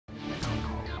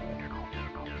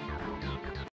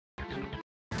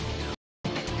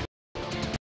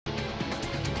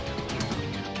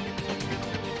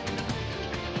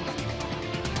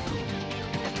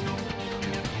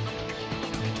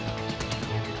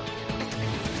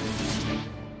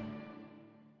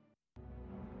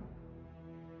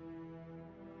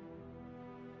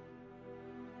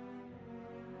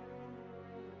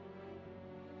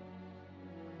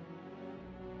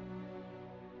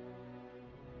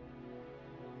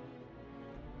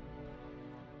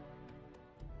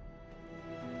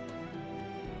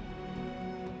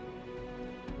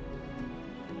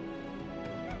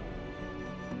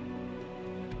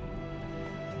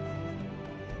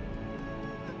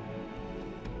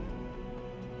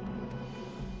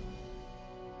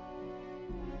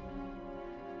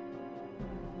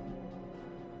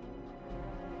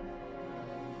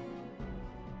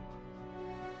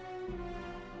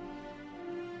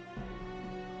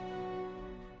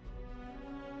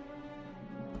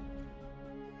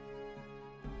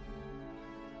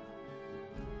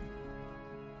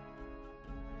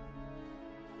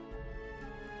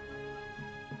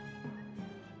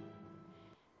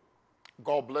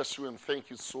God bless you and thank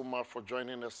you so much for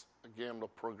joining us again on the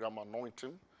program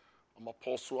Anointing. I'm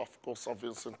Apostle Akosah,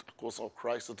 Vincent Akosah of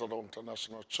Christ Citadel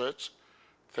International Church.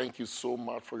 Thank you so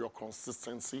much for your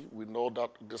consistency. We know that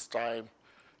this time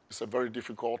is a very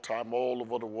difficult time all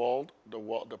over the world.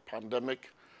 The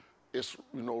pandemic is,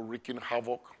 wreaking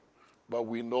havoc. But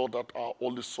we know that our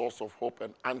only source of hope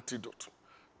and antidote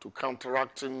to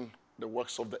counteracting the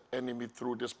works of the enemy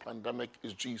through this pandemic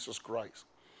is Jesus Christ.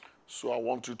 So I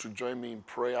want you to join me in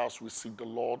prayer as we seek the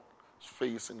Lord's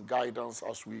face and guidance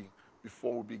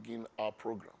before we begin our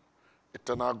program.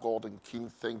 Eternal God and King,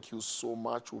 thank you so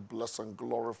much. We bless and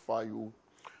glorify you.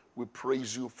 We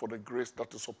praise you for the grace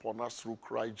that is upon us through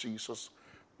Christ Jesus.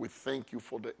 We thank you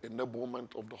for the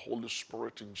enablement of the Holy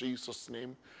Spirit in Jesus'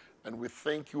 name. And we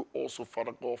thank you also,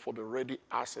 Father God, for the ready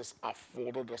access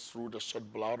afforded us through the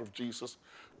shed blood of Jesus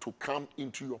to come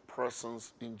into your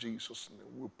presence in Jesus'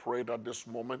 name. We pray that this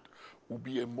moment will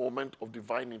be a moment of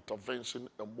divine intervention,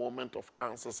 a moment of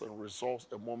answers and results,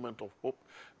 a moment of hope,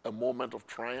 a moment of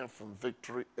triumph and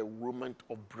victory, a moment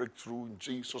of breakthrough in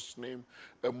Jesus' name,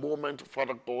 a moment,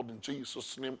 Father God, in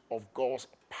Jesus' name, of God's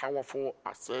powerful,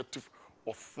 assertive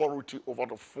authority over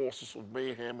the forces of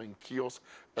mayhem and chaos,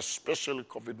 especially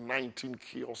COVID-19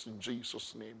 chaos in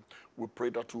Jesus' name. We pray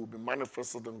that you will be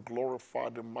manifested and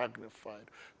glorified and magnified.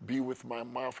 Be with my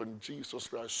mouth in Jesus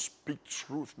Christ. I speak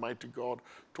truth, mighty God,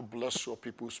 to bless your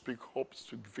people. Speak hope,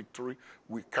 speak victory.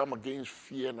 We come against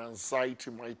fear and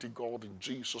anxiety, mighty God, in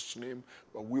Jesus' name.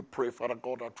 But we pray, Father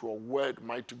God, that your word,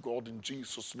 mighty God, in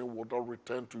Jesus' name, will not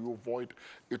return to your void.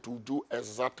 It will do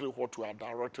exactly what you are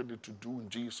directed it to do in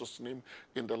Jesus' name,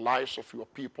 in the lives of your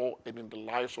people and in the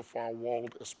lives of our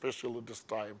world, especially this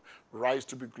time. Rise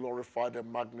to be glorified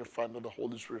and magnified, and the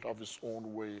Holy Spirit have his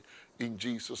own way. In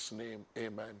Jesus' name,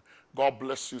 amen. God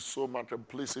bless you so much. And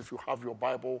please, if you have your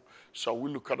Bible, shall we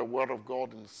look at the word of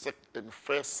God in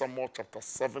 1 Samuel chapter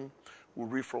 7. We'll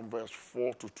read from verse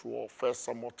 4 to 12. 1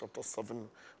 Samuel chapter 7,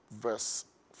 verse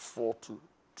 4 to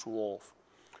 12.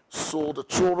 So the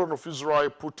children of Israel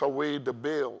put away the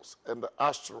Baals and the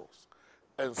Ashtaroths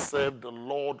and served the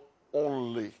Lord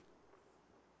only.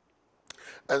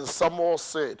 And Samuel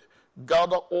said,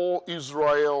 gather all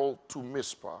Israel to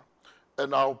Mizpah,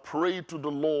 and I'll pray to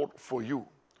the Lord for you.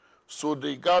 So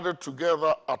they gathered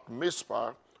together at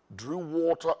Mizpah, drew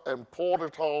water and poured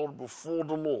it out before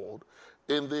the Lord.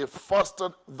 And they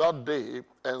fasted that day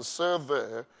and said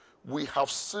there, we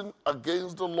have sinned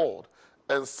against the Lord.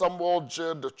 And Samuel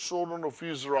judged the children of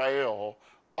Israel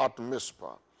at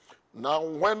Mizpah. Now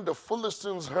when the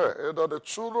Philistines heard that the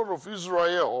children of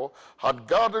Israel had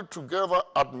gathered together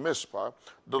at Mizpah,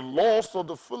 the lords of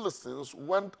the Philistines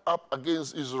went up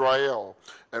against Israel.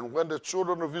 And when the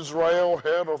children of Israel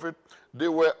heard of it, they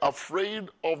were afraid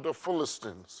of the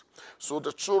Philistines. So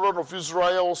the children of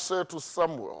Israel said to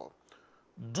Samuel,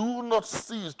 do not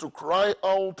cease to cry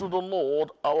out to the Lord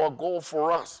our God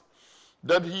for us,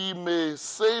 that he may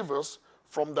save us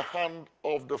from the hand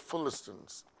of the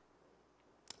Philistines.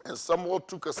 And Samuel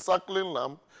took a suckling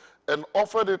lamb and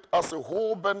offered it as a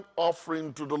whole burnt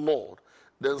offering to the Lord.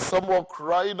 Then Samuel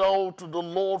cried out to the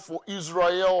Lord for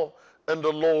Israel, and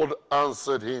the Lord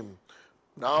answered him.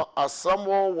 Now, as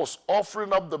Samuel was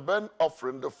offering up the burnt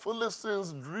offering, the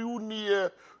Philistines drew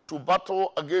near to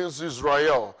battle against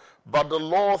Israel. But the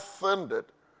Lord thundered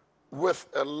with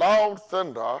a loud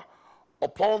thunder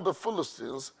upon the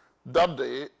Philistines that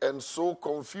day, and so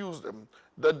confused them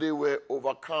that they were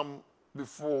overcome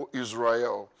before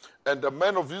Israel. And the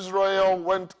men of Israel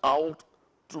went out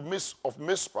to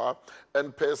Mizpah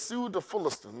and pursued the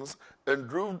Philistines and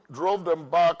drove them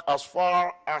back as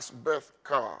far as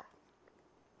Beth-kar.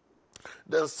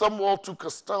 Then Samuel took a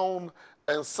stone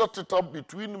and set it up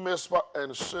between Mizpah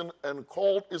and Shin and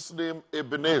called its name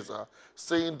Ebenezer,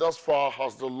 saying, thus far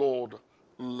has the Lord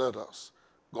led us.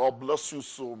 God bless you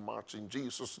so much in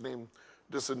Jesus' name.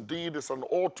 This indeed is an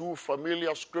all too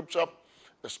familiar scripture,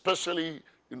 especially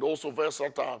in those of us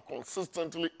that are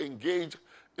consistently engaged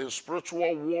in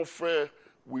spiritual warfare.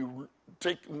 We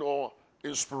take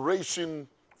inspiration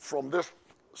from this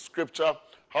scripture,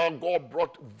 how God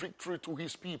brought victory to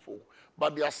his people.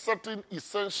 But there are certain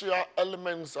essential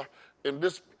elements in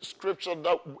this scripture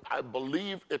that I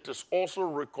believe it is also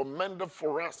recommended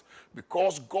for us,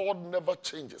 because God never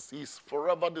changes. He's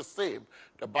forever the same.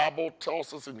 The Bible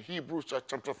tells us in Hebrews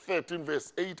chapter 13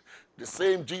 verse 8, The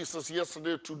same Jesus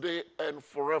yesterday, today, and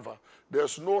forever.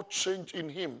 There's no change in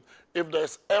him. If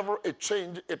there's ever a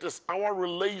change, it is our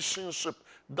relationship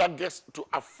that gets to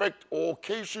affect or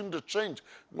occasion the change.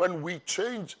 When we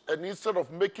change, and instead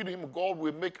of making him God,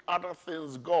 we make other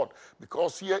things God.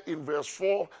 Because here in verse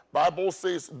 4, Bible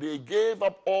says they gave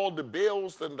up all the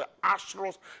Baals and the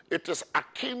Asherahs. It is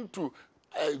akin to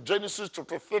Genesis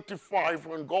chapter 35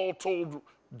 when God told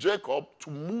Jacob to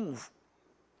move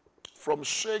from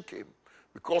Shechem,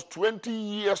 because 20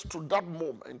 years to that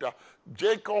moment,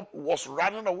 Jacob was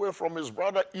running away from his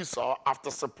brother Esau after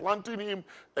supplanting him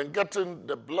and getting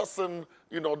the blessing,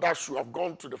 that should have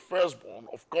gone to the firstborn,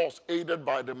 of course, aided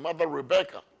by the mother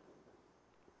Rebekah.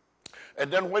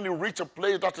 And then when he reached a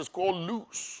place that is called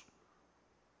Luz,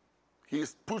 he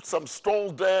put some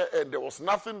stones there and there was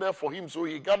nothing there for him, so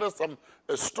he gathered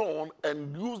a stone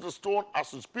and used the stone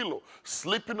as his pillow.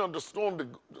 Sleeping on the stone, the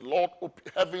Lord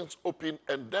heavens opened,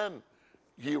 and then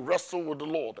he wrestled with the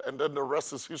Lord, and then the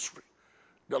rest is history.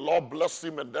 The Lord blessed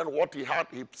him, and then what he had,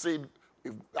 he said,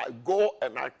 if I go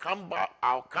and I come back,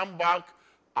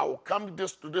 I will come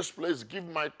to this place, give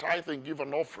my tithe and give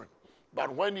an offering.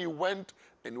 But when he went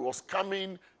and he was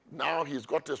coming, now he's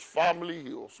got his family,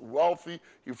 he was wealthy,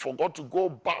 he forgot to go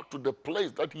back to the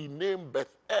place that he named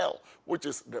Bethel, which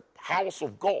is the house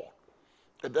of God.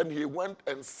 And then he went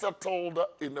and settled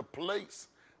in a place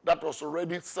that was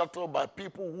already settled by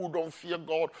people who don't fear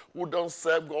God, who don't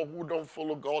serve God, who don't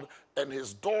follow God. And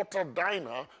his daughter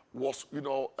Dinah was,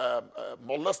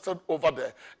 molested over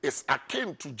there. It's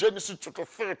akin to Genesis chapter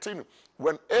 13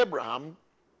 when Abraham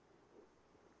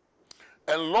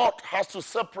and Lot has to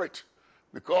separate.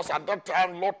 Because at that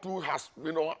time, Lot too has,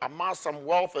 amassed some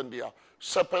wealth, and their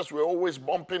shepherds were always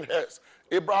bumping heads.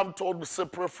 Abraham told me,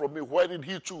 separate from me. Where did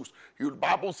he choose? The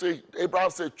Bible says, Abraham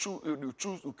said,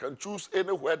 you can choose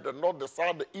anywhere, the north, the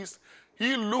south, the east.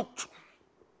 He looked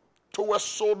towards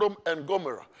Sodom and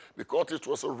Gomorrah because it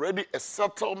was already a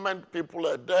settlement. People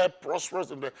are there,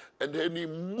 prosperous, and then he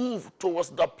moved towards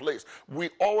that place. We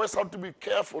always have to be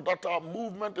careful that our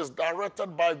movement is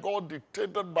directed by God,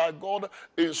 dictated by God,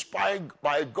 inspired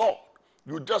by God.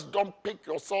 You just don't pick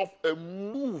yourself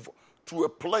and move to a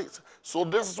place. So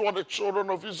this is what the children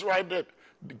of Israel did.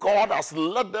 God has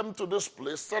led them to this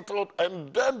place, settled,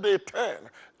 and then they turned,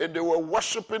 and they were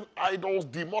worshiping idols,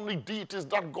 demonic deities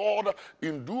that God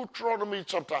in Deuteronomy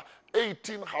chapter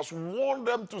 18 has warned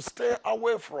them to stay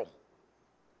away from.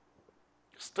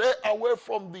 Stay away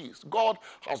from these. God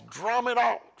has drawn it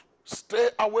out. Stay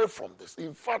away from this.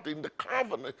 In fact, in the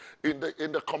covenant, in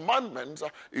the commandments,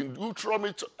 in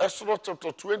Deuteronomy, Exodus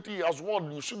chapter 20, he has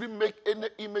warned you shouldn't make any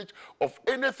image of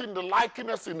anything, the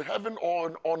likeness in heaven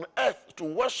or on earth to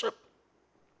worship.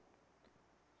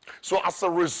 So as a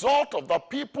result of that,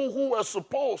 people who were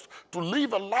supposed to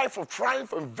live a life of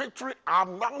triumph and victory are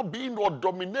now being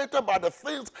dominated by the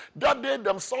things that they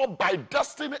themselves, by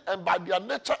destiny and by their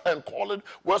nature and calling,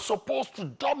 were supposed to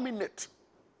dominate.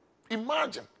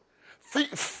 Imagine.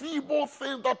 Feeble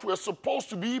things that were supposed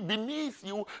to be beneath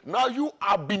you, now you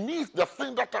are beneath the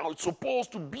thing that are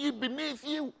supposed to be beneath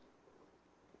you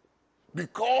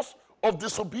because of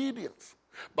disobedience.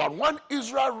 But when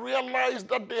Israel realized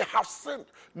that they have sinned,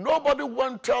 nobody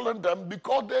went telling them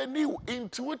because they knew.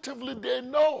 Intuitively they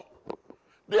know.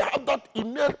 They have that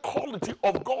innate quality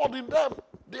of God in them.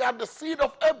 They are the seed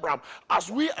of Abraham, as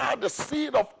we are the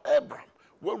seed of Abraham.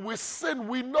 When we sin,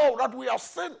 we know that we have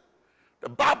sinned. The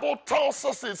Bible tells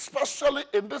us, especially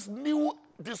in this new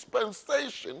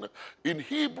dispensation, in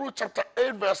Hebrews chapter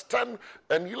 8, verse 10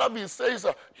 and 11, says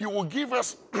he will give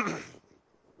us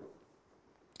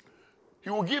he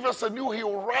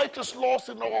will write his laws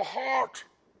in our heart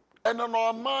and in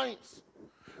our minds.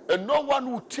 And no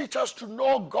one will teach us to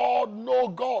know God,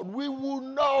 we will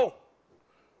know.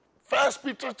 1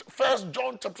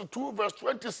 John chapter 2, verse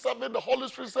 27, the Holy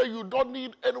Spirit says you don't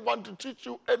need anyone to teach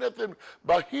you anything,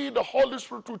 but he, the Holy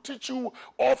Spirit, will teach you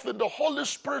all things. The Holy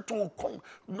Spirit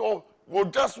will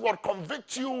just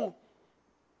convict you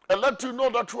and let you know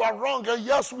that you are wrong. And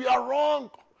yes, we are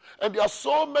wrong. And there are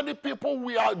so many people,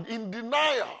 we are in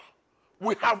denial.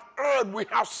 We have erred, we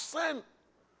have sinned.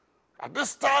 At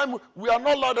this time, we are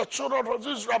not like the children of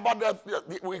Israel, but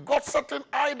we got certain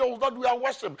idols that we are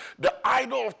worshiping. The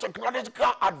idol of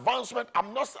technological advancement.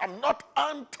 I'm not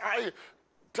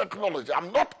anti-technology.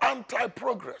 I'm not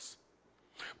anti-progress.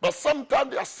 But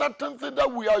sometimes there are certain things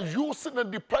that we are using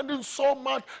and depending so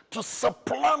much to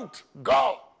supplant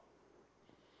God.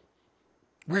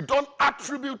 We don't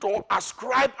attribute or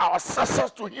ascribe our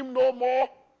success to him no more.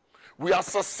 We are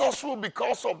successful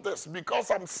because of this,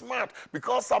 because I'm smart,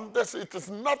 because I'm this. It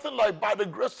is nothing like by the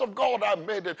grace of God I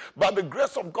made it. By the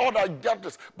grace of God I get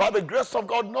this. By the grace of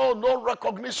God, no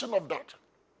recognition of that.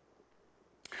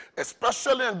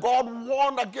 Especially, and God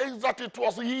warned against that. It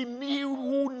was He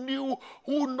knew,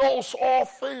 who knows all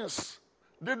things.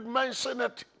 Did mention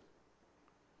it.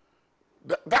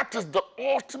 That is the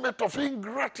ultimate of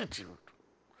ingratitude.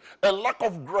 A lack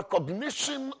of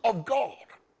recognition of God.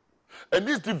 And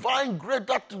His divine grace,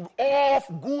 that all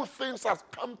good things has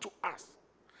come to us.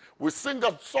 We sing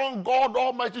a song, God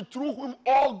Almighty, through whom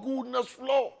all goodness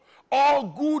flow. All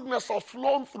goodness has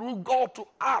flown through God to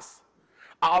us.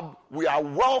 We are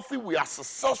wealthy, we are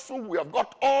successful, we have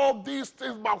got all these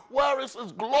things, but where is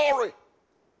His glory?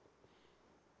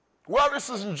 Where is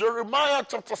His? In Jeremiah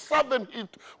chapter 7,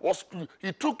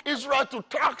 he took Israel to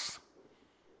task.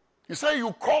 He said,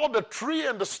 you call the tree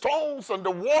and the stones and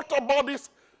the water bodies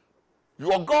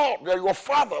your God, they're your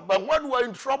father. But when we're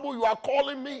in trouble, you are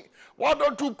calling me. Why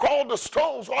don't you call the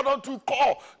stones? Why don't you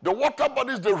call the water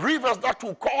bodies, the rivers that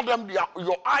you call them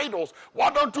your idols? Why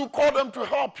don't you call them to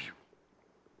help you?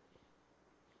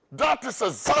 That is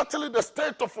exactly the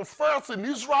state of affairs in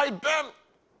Israel then.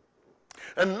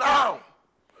 And now,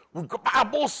 the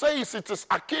Bible says it is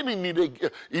akin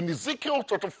in Ezekiel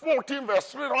chapter 14 verse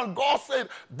 3 on. God said,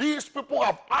 these people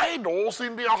have idols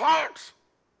in their hearts.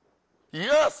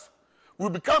 Yes, we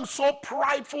become so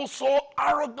prideful, so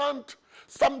arrogant,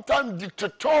 sometimes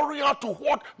dictatorial to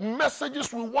what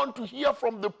messages we want to hear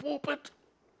from the pulpit.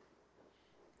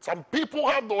 Some people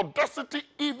have the audacity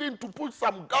even to put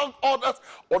some gang orders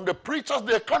on the preachers.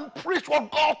 They can't preach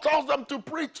what God tells them to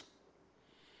preach.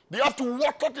 They have to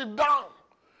water it down.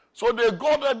 So they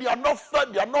go there, they are not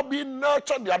fed, they are not being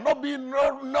nurtured, they are not being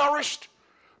nourished.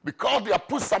 Because they have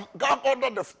put some gang order,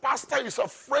 the pastor is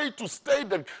afraid to stay.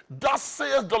 Thus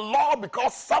says the law,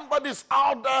 because somebody's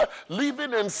out there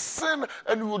living in sin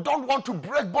and you don't want to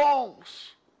break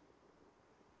bones.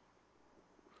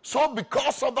 So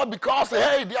because of that, because,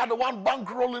 hey, they are the one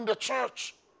bankrolling the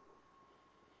church.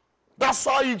 That's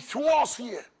how it was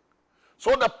here.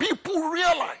 So the people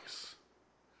realize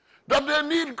that they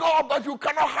need God, but you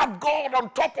cannot have God on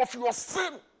top of your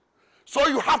sin. So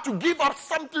you have to give up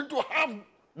something to have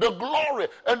the glory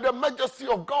and the majesty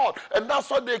of God. And that's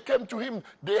why they came to Him.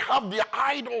 They have their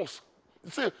idols.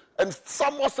 You see, and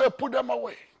someone said, put them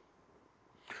away.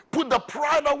 Put the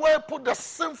pride away, put the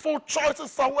sinful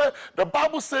choices away. The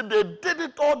Bible said they did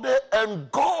it all day,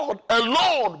 and God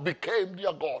alone became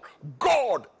their God.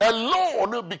 God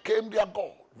alone became their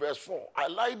God. Verse 4. I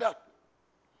like that.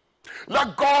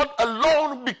 Let God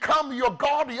alone become your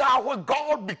God. Yahweh,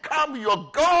 God become your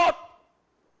God.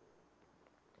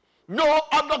 No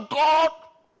other God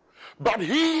but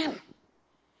Him,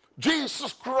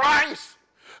 Jesus Christ,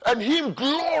 and Him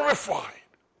glorified.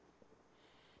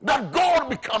 That God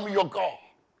become your God.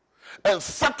 And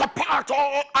set apart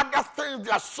all other things.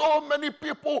 There are so many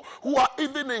people who are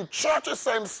even in churches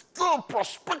and still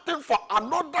prospecting for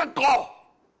another God.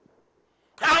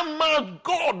 How much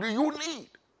God do you need?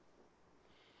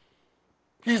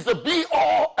 He's the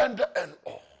be-all and the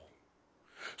end-all.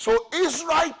 So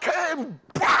Israel came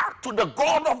back to the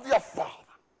God of their father.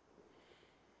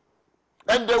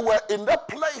 And they were in that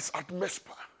place at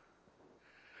Mizpah.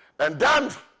 And then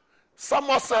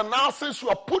someone said, now since you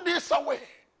have put this away,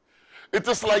 it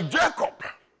is like Jacob.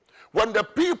 When the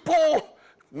people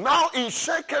now in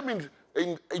Shechem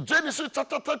in Genesis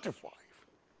chapter 35,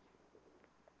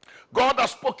 God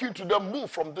has spoken to them, move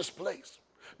from this place.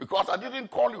 Because I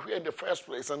didn't call you here in the first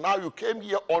place. And now you came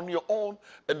here on your own.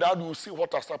 And now you see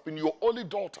what has happened. Your only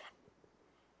daughter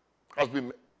has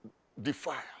been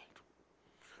defiled.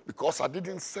 Because I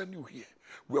didn't send you here.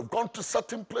 We have gone to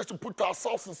certain places to put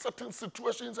ourselves in certain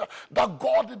situations that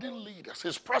God didn't lead us.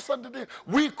 His presence didn't.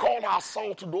 We call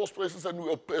ourselves to those places and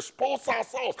we expose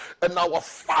ourselves and our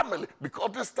family.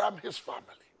 Because this time his family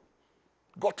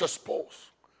got exposed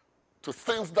to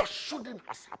things that shouldn't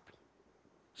have happened.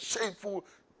 Shameful,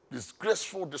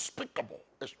 disgraceful, despicable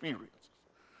experiences.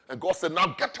 And God said, now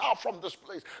get out from this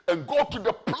place and go to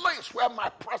the place where my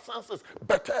presence is,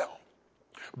 Bethel.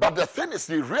 But the thing is,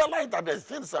 they realized that the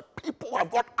thing is that people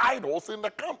have got idols in the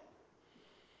camp.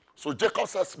 So Jacob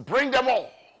says, bring them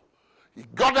all. He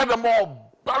gathered them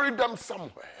all, buried them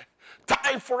somewhere.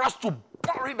 Time for us to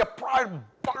bury the pride,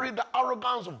 bury the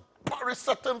arrogance, bury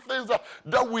certain things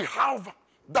that we have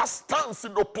that stands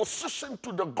in opposition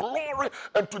to the glory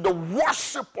and to the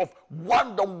worship of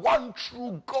the one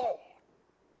true God.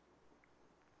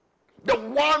 The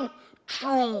one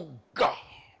true God.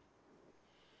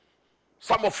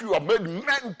 Some of you have made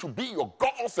men to be your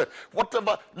gods and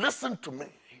whatever. Listen to me.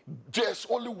 There's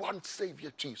only one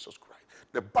Savior, Jesus Christ.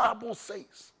 The Bible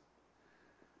says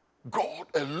God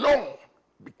alone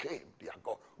became their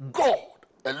God. God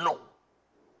alone.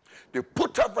 They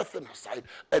put everything aside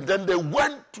and then they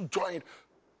went to join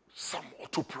someone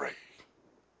to pray.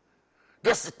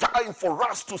 There's a time for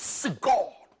us to seek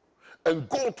God and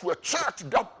go to a church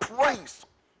that prays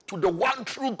to the one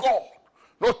true God,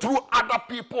 not through other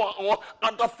people or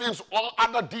other things or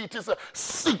other deities.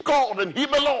 Seek God and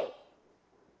Him alone.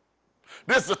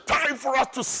 There's a time for us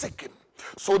to seek Him.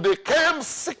 So they came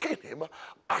seeking Him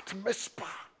at Mizpah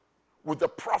with the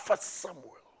prophet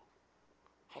Samuel.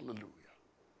 Hallelujah.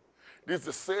 This is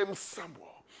the same Samuel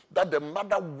that the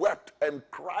mother wept and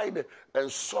cried and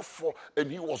suffered,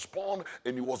 and he was born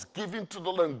and he was given to the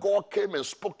Lord, and God came and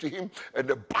spoke to him. And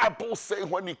the Bible says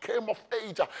when he came of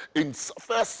age, in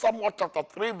 1 Samuel chapter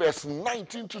 3 verse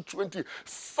 19 to 20,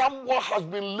 Samuel has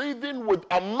been living with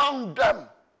among them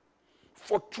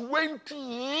for 20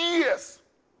 years.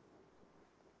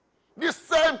 This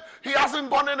same, he hasn't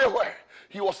gone anywhere.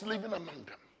 He was living among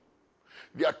them.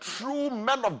 They are true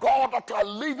men of God that are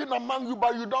living among you,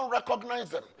 but you don't recognize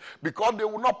them because they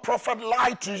will not prophet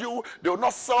lie to you. They will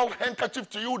not sell handkerchief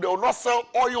to you. They will not sell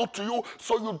oil to you.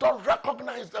 So you don't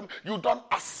recognize them. You don't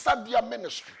accept their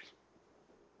ministry.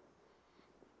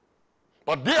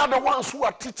 But they are the ones who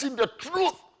are teaching the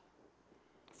truth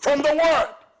from the word.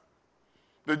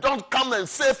 They don't come and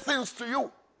say things to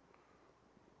you.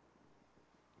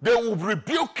 They will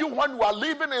rebuke you when you are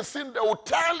living in sin. They will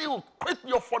tell you, quit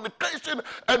your fornication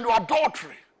and your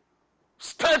adultery.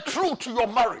 Stay true to your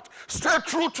marriage. Stay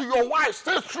true to your wife.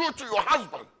 Stay true to your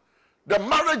husband. The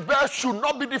marriage bed should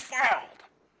not be defiled.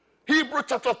 Hebrews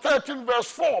chapter 13 verse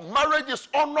 4. Marriage is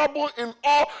honorable in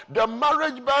all. The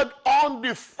marriage bed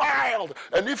undefiled.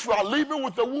 And if you are living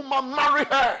with a woman, marry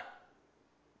her.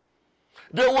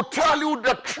 They will tell you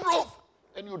the truth.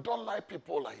 And you don't like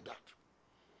people like that.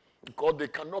 Because they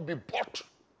cannot be bought.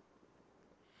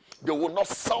 They will not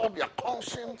sell their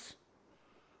conscience.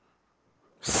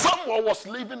 Someone was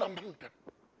living among them.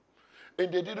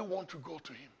 And they didn't want to go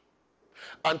to him.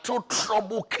 Until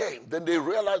trouble came, then they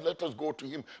realized, let us go to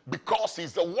him. Because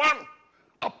he's the one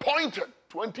appointed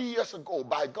 20 years ago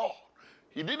by God.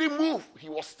 He didn't move. He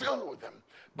was still with them.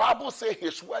 Bible says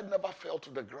his word never fell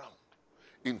to the ground.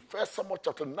 In 1 Samuel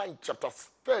chapter 9, chapter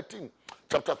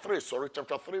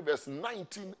 3, verse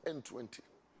 19 and 20.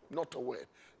 Not a word.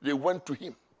 They went to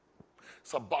him.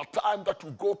 It's about time that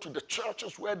we go to the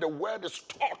churches where the word is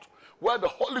taught, where the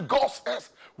Holy Ghost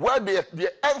is, where they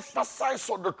emphasize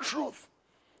on the truth,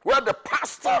 where the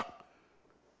pastor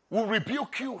will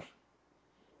rebuke you,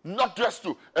 not just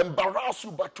to embarrass you,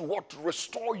 but to what? To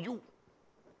restore you.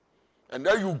 And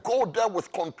then you go there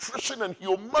with contrition and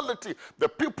humility. The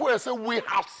people will say, we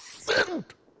have sinned.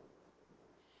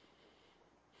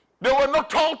 They were not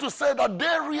told to say that.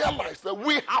 They realized that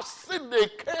we have sinned. They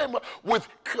came with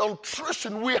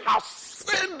contrition. We have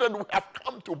sinned and we have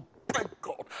come to beg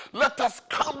God. Let us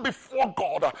come before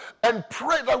God and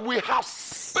pray that we have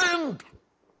sinned.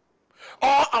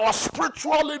 All our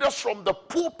spiritual leaders, from the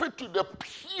pulpit to the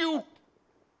pew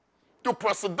to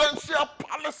presidential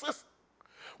palaces,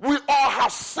 we all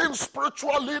have sinned.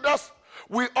 Spiritual leaders,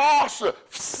 we all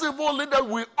civil leaders,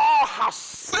 we all have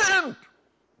sinned.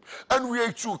 And we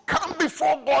should come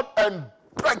before God and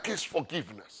beg his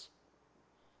forgiveness.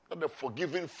 And the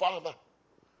forgiving Father,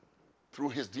 through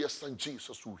his dear son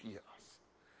Jesus, will hear us.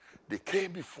 They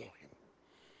came before him.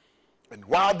 And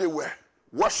while they were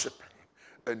worshiping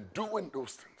and doing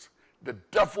those things, the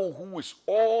devil, who is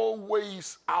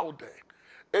always out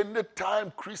there,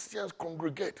 anytime Christians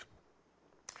congregate,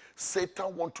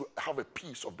 Satan wants to have a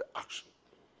piece of the action.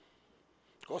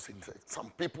 Because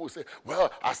some people say,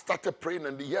 well, I started praying,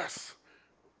 and yes,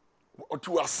 what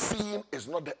you are seeing is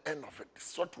not the end of it.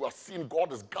 It's what you are seeing.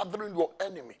 God is gathering your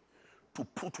enemy to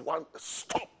put one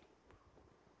stop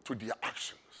to their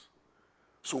actions.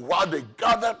 So while they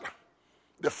gathered,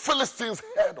 the Philistines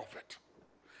heard of it,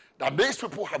 that these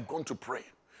people have gone to pray.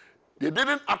 They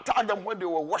didn't attack them when they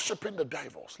were worshiping the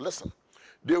devils. Listen.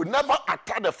 They never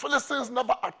attacked, the Philistines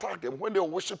never attacked them when they were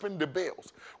worshiping the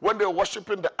Baals, when they were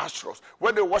worshiping the Ashtaroth,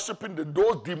 when they were worshiping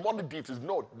those demonic deities.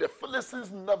 No, the Philistines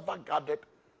never gathered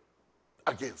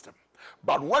against them.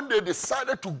 But when they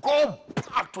decided to go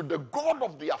back to the God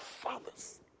of their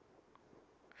fathers,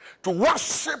 to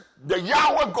worship the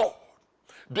Yahweh God,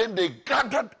 then they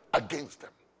gathered against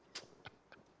them.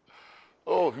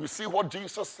 Oh, you see what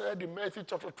Jesus said in Matthew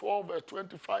chapter 12, verse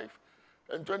 25?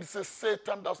 And 26,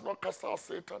 Satan does not cast out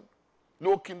Satan.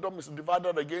 No kingdom is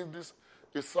divided against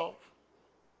itself.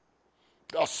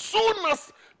 As soon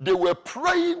as they were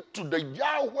praying to the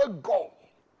Yahweh God,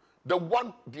 The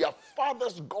one, their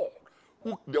father's God,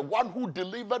 the one who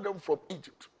delivered them from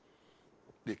Egypt.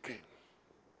 They came.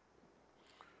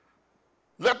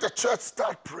 Let the church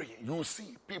start praying. You will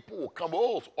see people will come,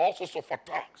 all sorts of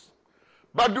attacks.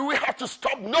 But do we have to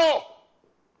stop? No.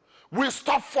 We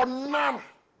stop for none.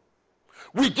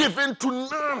 We give in to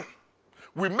none.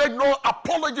 We make no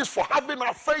apologies for having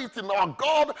our faith in our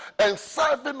God and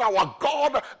serving our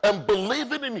God and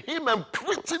believing in him and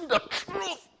preaching the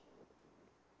truth.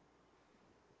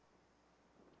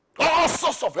 All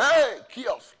sorts of, hey,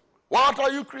 chaos. What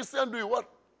are you Christians doing? What?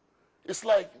 It's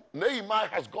like Nehemiah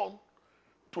has gone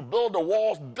to build the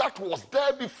walls that was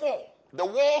there before. The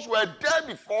walls were there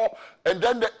before, and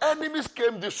then the enemies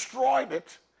came, destroyed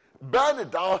it, burned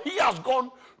it down. He has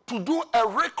gone to do a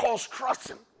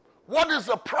reconstruction. What is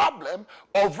the problem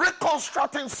of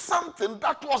reconstructing something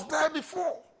that was there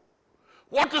before?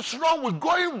 What is wrong with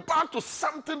going back to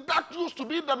something that used to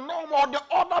be the norm or the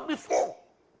order before?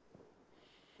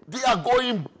 They are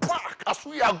going back as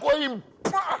we are going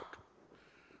back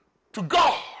to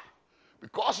God.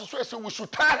 Because it's why we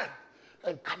should turn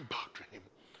and come back to him.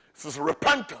 This is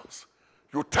repentance.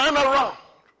 You turn around.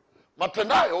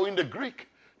 Matanao in the Greek,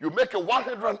 you make a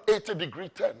 180-degree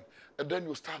turn, and then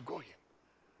you start going.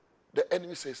 The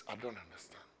enemy says, I don't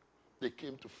understand. They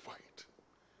came to fight.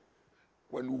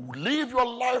 When you live your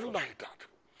life like that,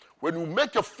 when you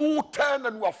make a full turn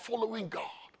and you are following God,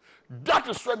 that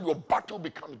is when your battle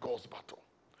becomes God's battle.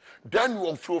 Then you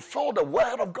will fulfill the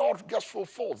word of God gets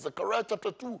fulfilled. Zechariah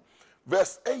chapter 2,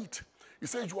 verse 8. He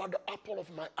says, you are the apple of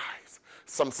my eyes.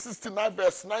 Psalm 69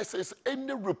 verse 9 says,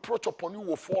 any reproach upon you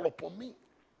will fall upon me.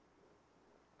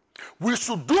 We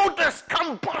should do this,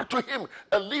 come back to him,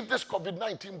 and leave this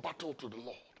COVID-19 battle to the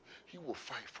Lord. He will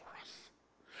fight for us.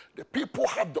 The people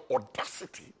have the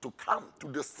audacity to come to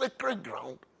the sacred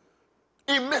ground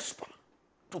in Mizpah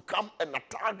to come and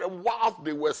attack them whilst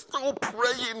they were still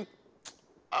praying.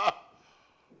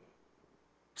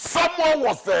 Someone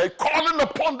was there calling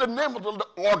upon the name of the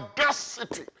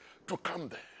audacity to come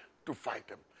there to fight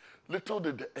them. Little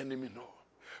did the enemy know.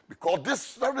 Because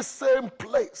this very same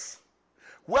place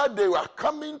where they were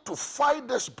coming to fight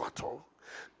this battle,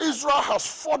 Israel has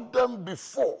fought them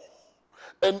before.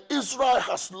 And Israel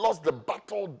has lost the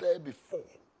battle there before.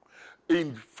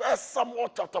 In 1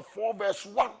 Samuel chapter 4 verse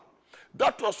 1,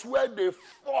 that was where they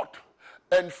fought.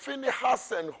 And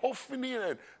Phinehas and Hophni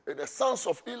and the sons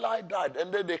of Eli died.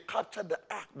 And then they captured the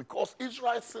ark. Because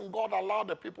Israel sinned, God allowed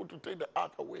the people to take the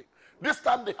ark away. This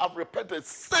time they have repented.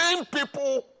 Same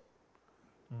people,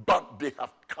 but they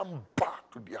have come back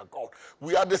to their God.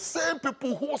 We are the same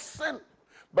people who sinned,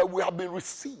 but we have been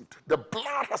received. The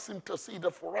blood has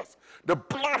interceded for us. The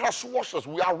blood has washed us.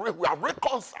 We are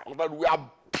reconciled, and we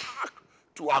are back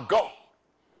to our God.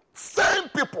 Same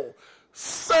people,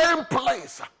 same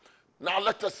place. Now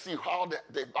let us see how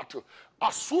they battle.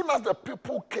 As soon as the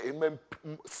people came and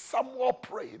Samuel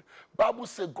prayed, Bible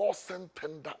says God sent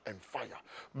thunder and fire.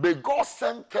 May God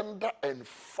send thunder and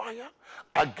fire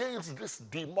against this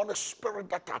demonic spirit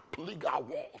that are plaguing our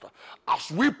world.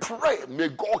 As we pray, may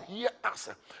God hear us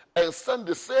and send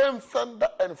the same thunder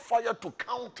and fire to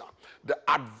counter the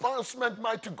advancement,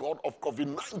 mighty God, of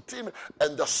COVID-19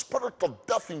 and the spirit of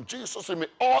death in Jesus. And may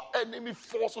all enemy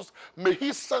forces, may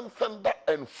he send thunder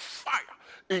and fire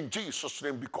in Jesus'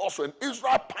 name. Because when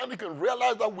Israel panicked and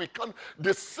realized that we can,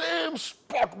 the same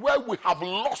spot where we have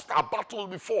lost our battles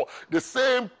before, the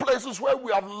same places where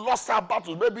we have lost our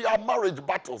battles, maybe our marriage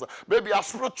battles, maybe our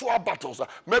spiritual battles,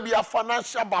 maybe our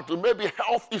financial battles, maybe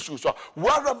health issues,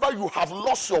 wherever you have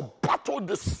lost your battle,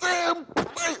 the same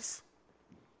place.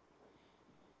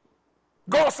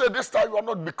 God said this time you are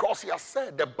not, because he has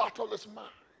said the battle is mine.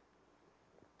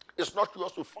 It's not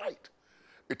yours to fight.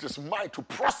 It is mine to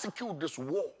prosecute this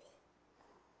war.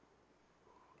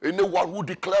 Anyone who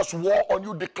declares war on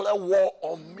you, declare war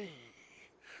on me.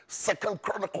 2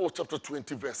 Chronicles chapter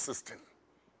 20 verse 16.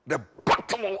 The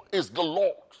battle is the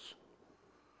Lord's.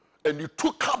 And you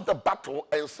took up the battle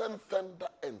and sent thunder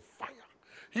and fire.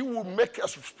 He will make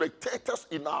us spectators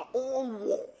in our own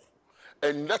war.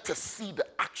 And let us see the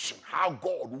action, how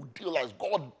God will deal as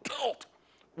God dealt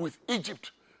with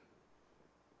Egypt.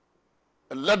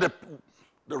 And let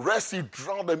the Red Sea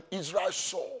drown them. Israel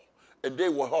saw, and they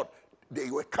were hurt. They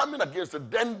were coming against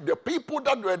it. Then the people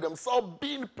that were themselves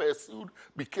being pursued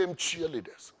became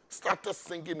cheerleaders. Started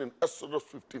singing in Exodus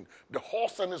 15. The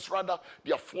horse and his rider,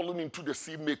 they are falling into the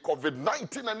sea. May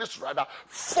COVID-19 and his rider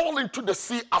fall into the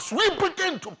sea as we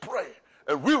begin to pray.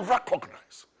 And we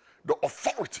recognize the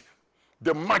authority,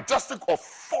 the majestic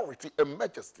authority and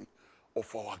majesty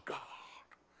of our God.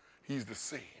 He is the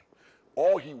same.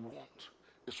 All he wants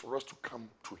is for us to come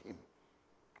to him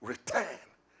return.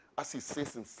 As he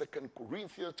says in 2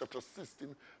 Corinthians chapter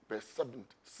 16, verse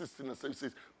 16 and 7, he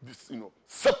says, this,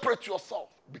 separate yourself,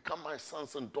 become my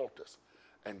sons and daughters,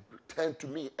 and return to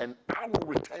me, and I will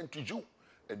return to you,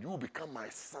 and you will become my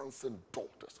sons and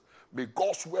daughters. May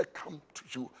God's word come to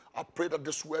you. I pray that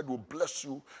this word will bless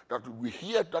you, that we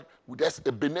hear that there's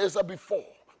Ebenezer before,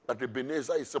 but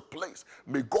Ebenezer is a place.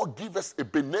 May God give us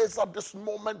Ebenezer this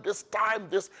moment, this time,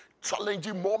 this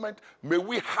challenging moment. May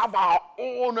we have our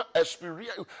own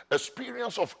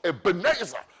experience of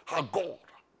Ebenezer, how God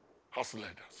has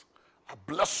led us. I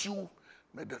bless you.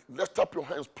 Lift up your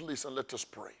hands, please, and let us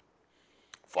pray.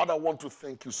 Father, I want to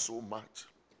thank you so much.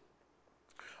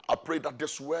 I pray that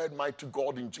this word, mighty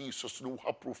God, in Jesus' name, will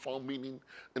have profound meaning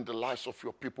in the lives of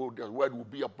your people. Your word will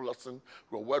be a blessing.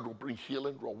 Your word will bring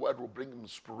healing. Your word will bring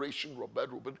inspiration. Your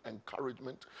word will bring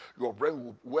encouragement. Your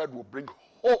word will bring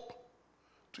hope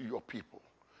to your people.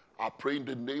 I pray in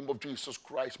the name of Jesus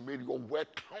Christ, may your word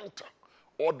counter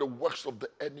all the works of the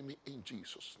enemy in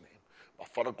Jesus' name.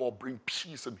 But Father God, bring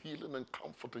peace and healing and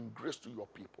comfort and grace to your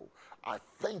people. I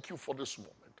thank you for this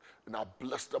moment. And I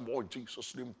bless them all in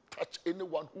Jesus' name. Touch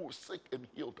anyone who is sick and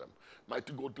heal them.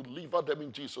 Mighty God, deliver them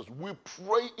in Jesus. We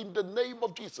pray in the name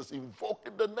of Jesus, invoke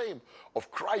in the name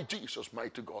of Christ Jesus,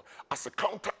 mighty God, as a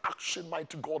counteraction,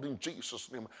 mighty God, in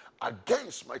Jesus' name,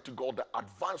 against, mighty God, the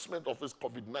advancement of this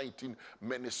COVID-19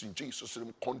 menace in Jesus'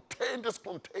 name. Contain this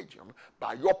contagion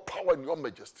by your power and your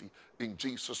majesty in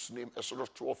Jesus' name. Exodus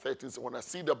 12:13 says, when I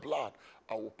see the blood,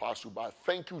 I will pass you by.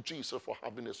 Thank you, Jesus, for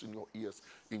having us in your ears.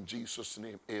 In Jesus'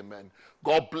 name, amen.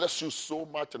 God bless you so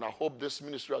much, and I hope this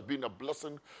ministry has been a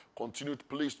blessing. Continue to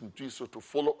please Jesus to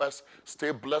follow us.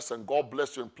 Stay blessed, and God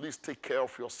bless you, and please take care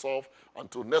of yourself.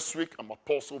 Until next week, I'm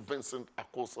Apostle Vincent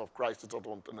Akosah of Christ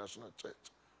International Church.